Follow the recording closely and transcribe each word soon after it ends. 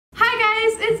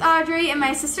it's Audrey and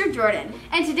my sister Jordan.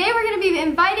 And today we're going to be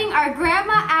inviting our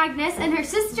grandma Agnes and her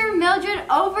sister Mildred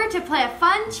over to play a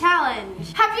fun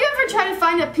challenge. Have you ever tried to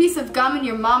find a piece of gum in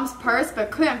your mom's purse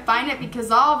but couldn't find it because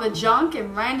of all the junk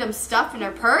and random stuff in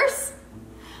her purse?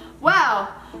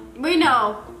 Well, we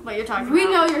know what you're talking about. We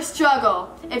know your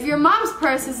struggle. If your mom's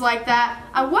purse is like that,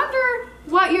 I wonder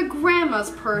what your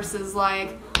grandma's purse is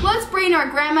like. Let's bring our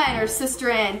grandma and her sister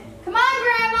in. Come on,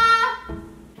 Grandma!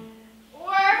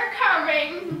 We're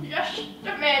coming. Just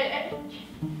a minute.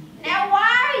 Now, why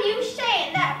are you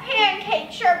saying that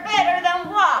pancakes are better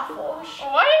than waffles?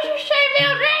 What did you say,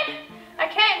 Mildred? I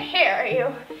can't hear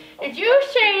you. Did you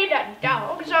say that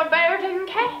dogs are better than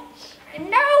cats?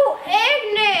 No,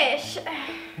 Agnes.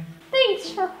 Thanks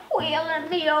for wheeling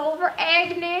me over,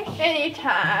 Agnes.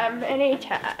 Anytime,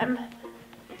 anytime.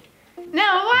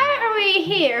 Now, why are we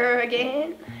here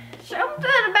again?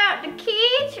 Something about the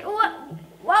kids?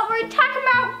 What were we talking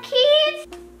about,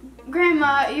 kids?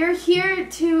 Grandma, you're here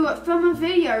to film a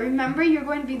video. Remember, you're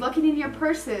going to be looking in your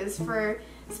purses for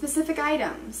specific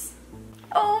items.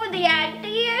 Oh, the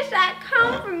ideas that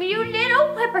come from you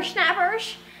little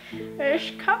whippersnappers.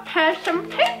 This cup has some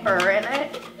paper in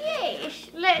it. Yes,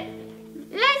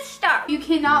 let's start. You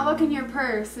cannot look in your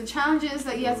purse. The challenge is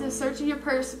that you have to search in your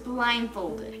purse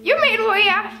blindfolded. You mean we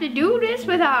have to do this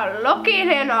without looking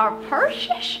in our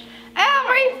purses? I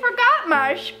already forgot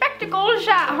my spectacles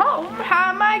at home.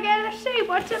 How am I gonna see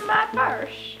what's in my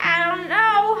purse? I don't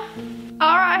know.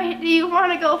 Alright, do you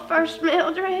wanna go first,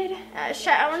 Mildred?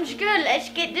 Sounds good. Let's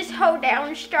get this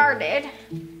hoedown started.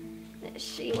 Let's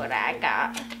see what I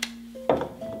got.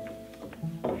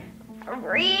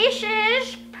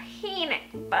 Reese's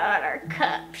peanut butter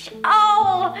cups.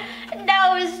 Oh,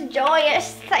 those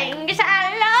joyous things.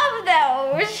 I love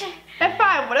those. If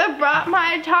I would have brought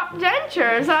my top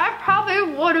dentures, I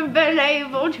probably would have been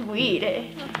able to eat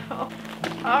it.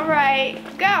 Alright,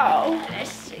 go.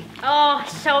 Let's see. Oh,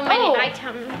 so many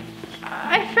items.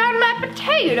 I found my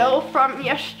potato from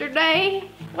yesterday.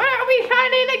 What are we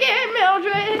finding again,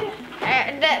 Mildred?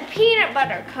 The peanut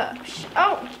butter cups.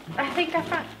 Oh, I think I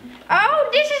found. Oh,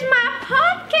 this is my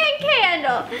pumpkin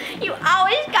candle. You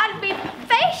always gotta be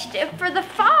festive for the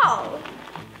fall.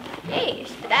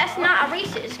 Yes, that's not a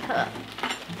Reese's cup.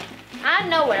 I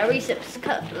know what a Reese's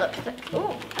cup looks like.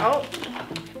 Ooh, oh.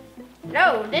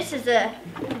 No, this is a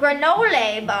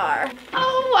granola bar.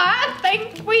 Oh, I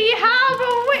think we have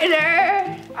a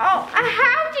winner. Oh,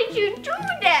 how did you do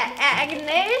that,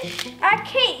 Agnes? I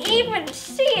can't even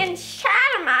see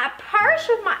inside of my purse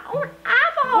with my own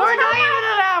eyeballs. We're not even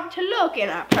allowed to look in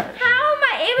our purse. How am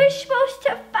I even supposed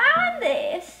to find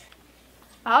this?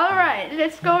 All right,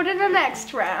 let's go to the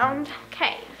next round.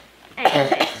 Okay,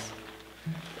 Agnes.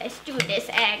 Let's do this,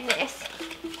 Agnes.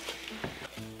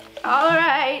 All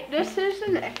right, this is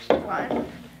the next one.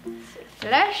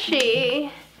 Let's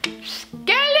see.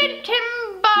 Skeleton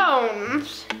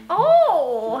bones.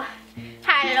 Oh,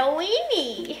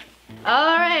 Halloweeny.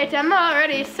 All right, I'm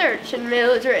already searching,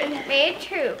 Mildred. Me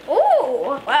too.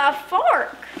 Ooh, a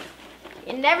fork.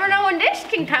 You never know when this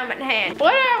can come in handy.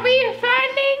 What are we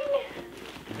finding?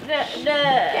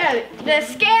 The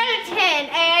skeleton,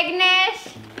 Agnes.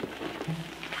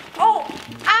 Oh,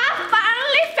 I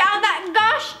finally found that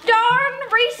gosh darn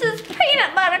Reese's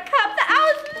peanut butter cup that I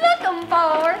was looking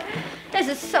for. This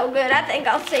is so good. I think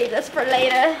I'll save this for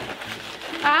later.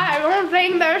 I don't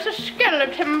think there's a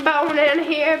skeleton bone in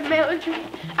here, Mildred.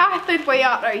 I think we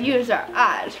ought to use our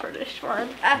eyes for this one.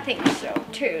 I think so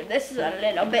too. This is a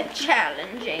little bit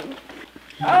challenging.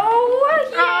 Oh,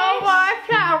 yes. Oh, I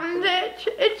found it.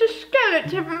 It's a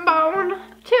skeleton bone.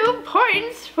 2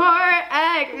 points for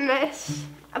Agnes.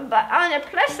 But on the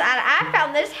plus side, I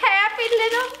found this happy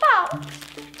little box.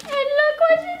 And look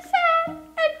what's inside.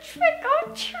 A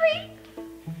trick-or-treat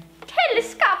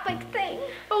telescopic thing.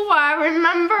 Oh, I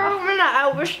remember when I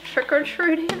was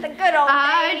trick-or-treating. The good old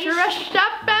I days. dressed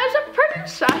up as a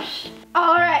princess.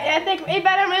 All right, I think we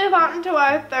better move on to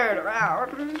our third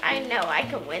round. I know I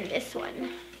can win this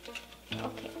one.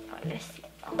 Okay, let's see.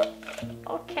 Oh,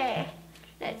 okay,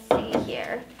 let's see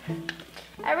here.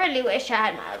 I really wish I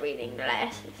had my reading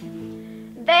glasses.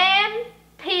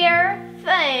 Vampire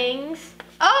things.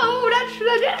 Oh, that's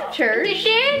the dentures. The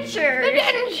dentures. The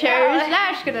dentures.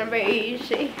 That's gonna be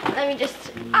easy. Let me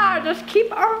just. I'll just keep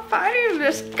on finding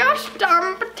this gosh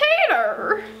darn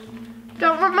potato.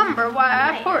 Don't remember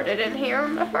why I poured it in here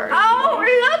in the first Oh,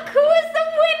 place. look who is the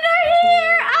winner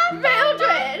here!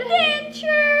 Mildred.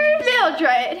 Dentures.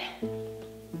 Mildred.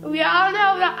 We all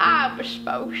know that I was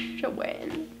supposed to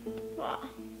win. Well,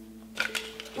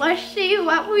 Let's see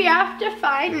what we have to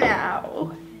find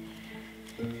now.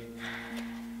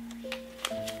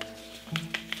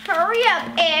 Hurry up,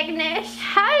 Agnes.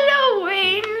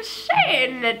 Halloween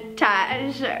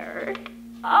sanitizer.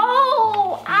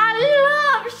 Oh,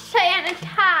 I love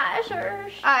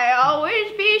sanitizers. I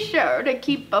always be sure to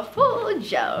keep a full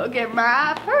jug in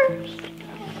my purse.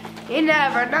 You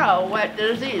never know what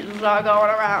diseases are going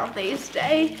around these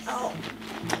days. Oh,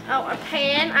 a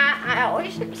pen. I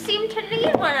always seem to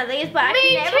need one of these, but I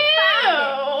Me can never find it.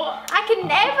 I can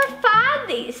never find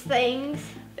these things.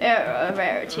 They're a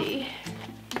rarity.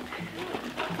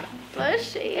 Let's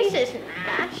see. This is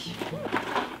nice.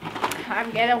 I'm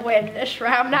gonna win this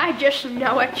round. I just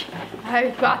know it.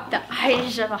 I've got the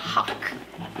eyes of a hawk.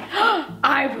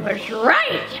 I was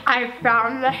right. I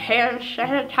found the hand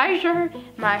sanitizer.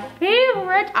 My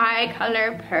favorite eye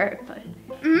color, purple.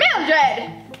 Mildred!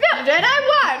 Mildred, I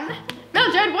won!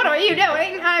 Mildred, what are you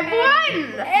doing? I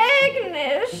won!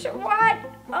 Agnes, what?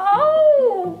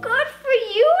 Oh, good for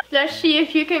you. Let's see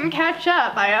if you can catch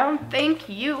up. I don't think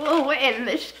you will win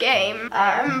this game.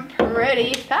 I'm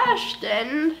pretty fast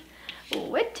and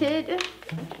witted.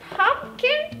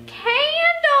 Pumpkin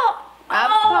candle. A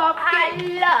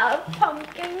pumpkin. I love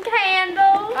pumpkin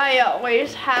candles. I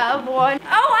always have one.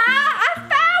 Oh, I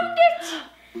found it.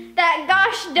 That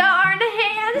gosh darn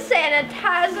hand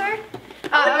sanitizer.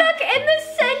 Oh, look, in the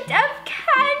scent of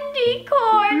candy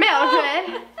corn.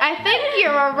 Mildred, I think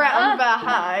you're a round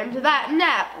behind. That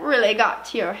nap really got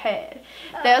to your head.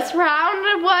 This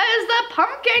round was the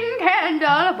pumpkin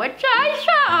candle, which I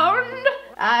found.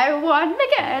 I won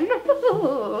again.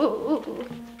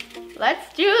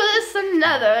 Let's do this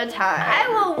another time. I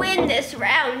will win this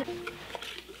round.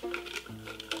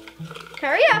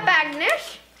 Hurry up,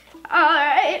 Agnes.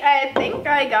 Alright, I think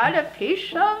I got a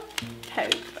piece of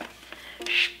paper.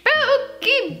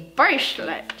 Spooky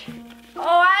bracelet.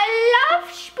 Oh, I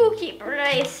love spooky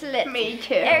bracelets. Me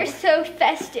too. They're so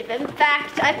festive. In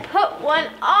fact, I put one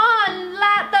on the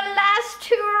last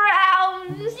 2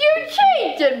 rounds. You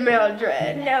cheated,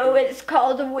 Mildred. No, it's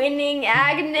called winning,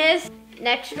 Agnes.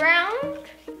 Next round,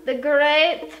 the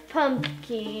great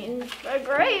pumpkin. The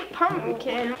great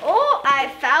pumpkin. Oh, I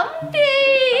found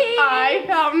it. I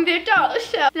found it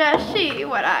also. Let's see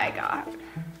what I got.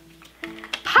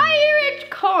 Pirate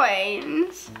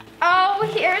coins. Oh,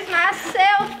 here's my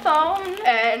cell phone.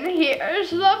 And here's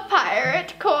the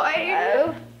pirate coin.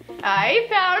 Oh. I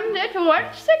found it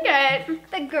once again.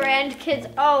 The grandkids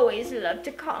always love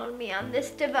to call me on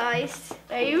this device.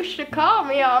 They used to call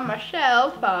me on my cell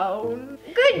phone.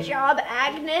 Good job,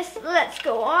 Agnes. Let's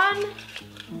go on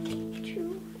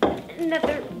to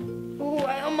another. Oh,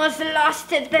 I almost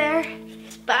lost it there.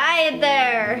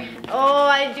 Spider. Oh,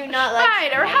 I do not like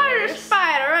Spider. How did a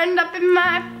spider end up in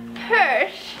my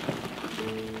purse?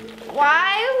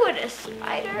 Why would a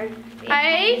spider be?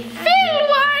 I feel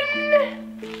one.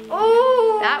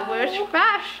 Oh, That was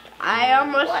fast. I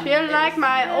almost feel like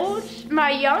my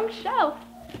young self.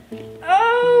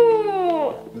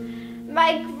 Oh,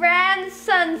 my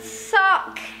grandson's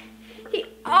sock. He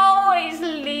always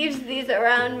leaves these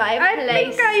around my I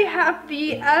place. think I have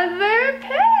the other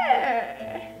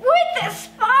pair. With a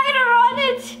spider on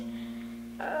it.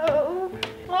 Oh,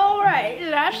 all right,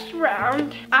 last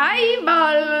round.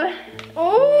 Eyeball.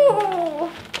 Oh,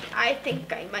 I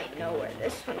think I might know where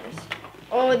this one is.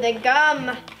 Oh, the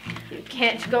gum. You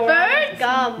can't go around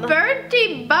gum.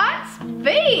 Bertie Bott's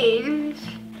beans.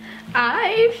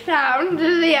 I found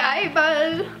the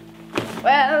eyeball.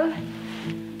 Well,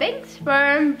 thanks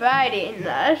for inviting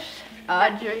us,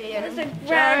 Audrey It was a and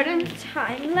grand Jordan.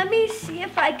 time. Let me see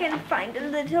if I can find a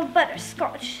little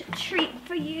butterscotch treat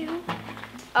for you.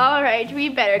 All right, we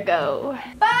better go.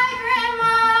 Bye,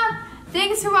 Grandma!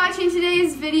 Thanks for watching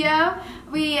today's video.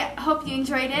 We hope you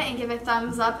enjoyed it and give it a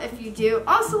thumbs up if you do.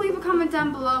 Also, leave a comment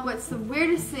down below what's the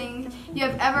weirdest thing you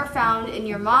have ever found in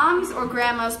your mom's or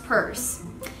grandma's purse.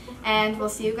 And we'll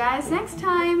see you guys next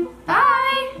time.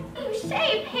 Bye! You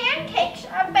say pancakes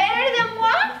are better than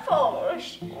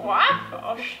waffles.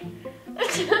 Waffles.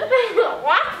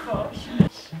 Waffles.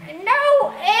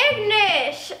 No,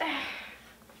 Agnes.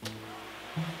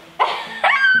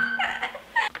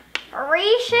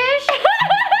 Reese's.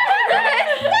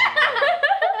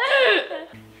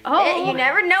 Oh, You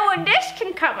never know when this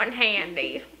can come in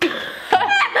handy.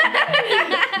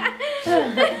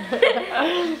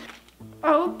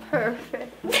 oh,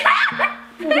 perfect.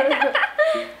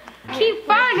 Keep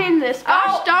finding this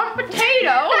gosh darn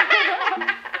potato.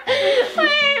 Wait a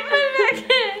minute.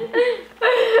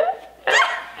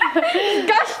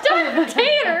 Gosh darn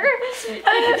potato.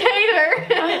 Potato.